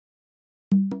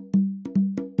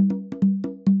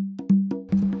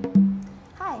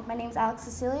name's Alex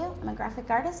Cecilio. I'm a graphic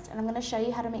artist, and I'm going to show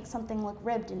you how to make something look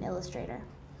ribbed in Illustrator.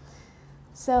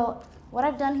 So what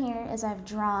I've done here is I've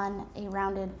drawn a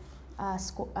rounded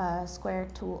square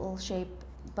tool shape,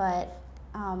 but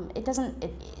it doesn't,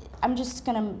 I'm just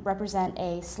going to represent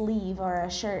a sleeve or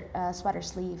a shirt, sweater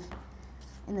sleeve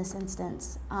in this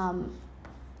instance.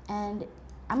 And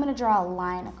I'm going to draw a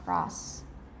line across.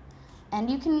 And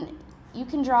you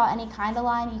can draw any kind of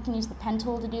line. You can use the pen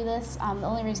tool to do this. The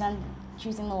only reason I'm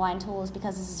choosing the line tool is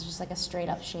because this is just like a straight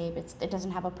up shape. It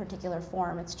doesn't have a particular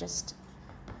form. It's just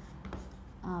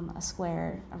a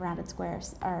square, a rounded square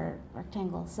or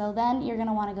rectangle. So then you're going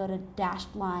to want to go to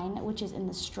dashed line, which is in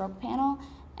the stroke panel,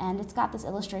 and it's got this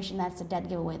illustration that's a dead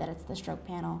giveaway that it's the stroke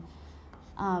panel.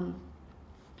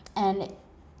 And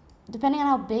depending on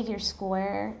how big your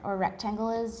square or rectangle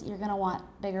is, you're going to want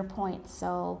bigger points.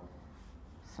 So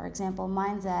for example,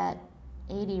 mine's at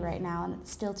 80 right now, and it's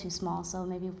still too small, so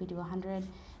maybe if we do 100,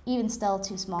 even still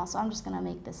too small, so I'm just going to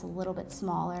make this a little bit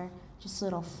smaller, just so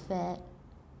it'll fit.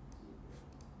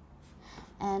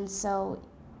 And so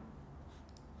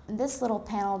in this little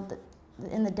panel,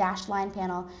 in the dashed line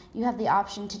panel, you have the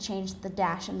option to change the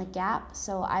dash and the gap.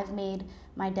 So I've made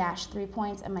my dash 3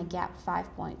 points and my gap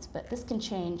 5 points, but this can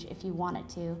change if you want it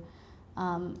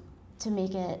to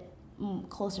make it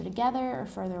closer together or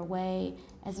further away.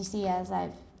 As you see, as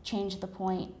I've changed the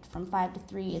point from 5 to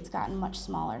 3, it's gotten much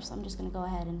smaller, so I'm just going to go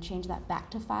ahead and change that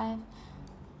back to 5,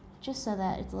 just so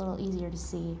that it's a little easier to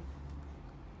see.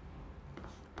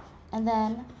 And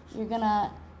then you're going to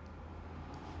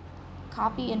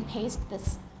copy and paste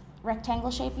this rectangle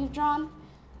shape you've drawn,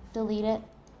 delete it,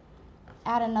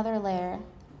 add another layer,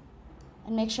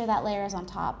 and make sure that layer is on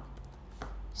top.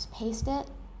 Just paste it,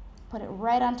 put it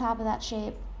right on top of that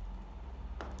shape,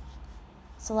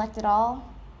 select it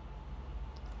all,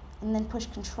 and then push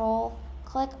Control,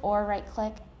 click, or right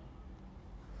click,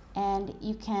 and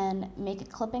you can make a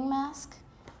clipping mask,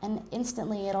 and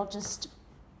instantly it'll just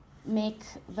make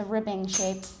the ribbing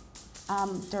shape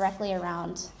directly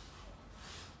around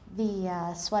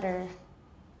the sweater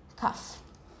cuff.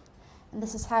 And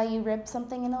this is how you rib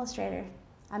something in Illustrator.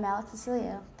 I'm Alex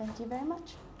Cecilio. Thank you very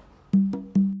much.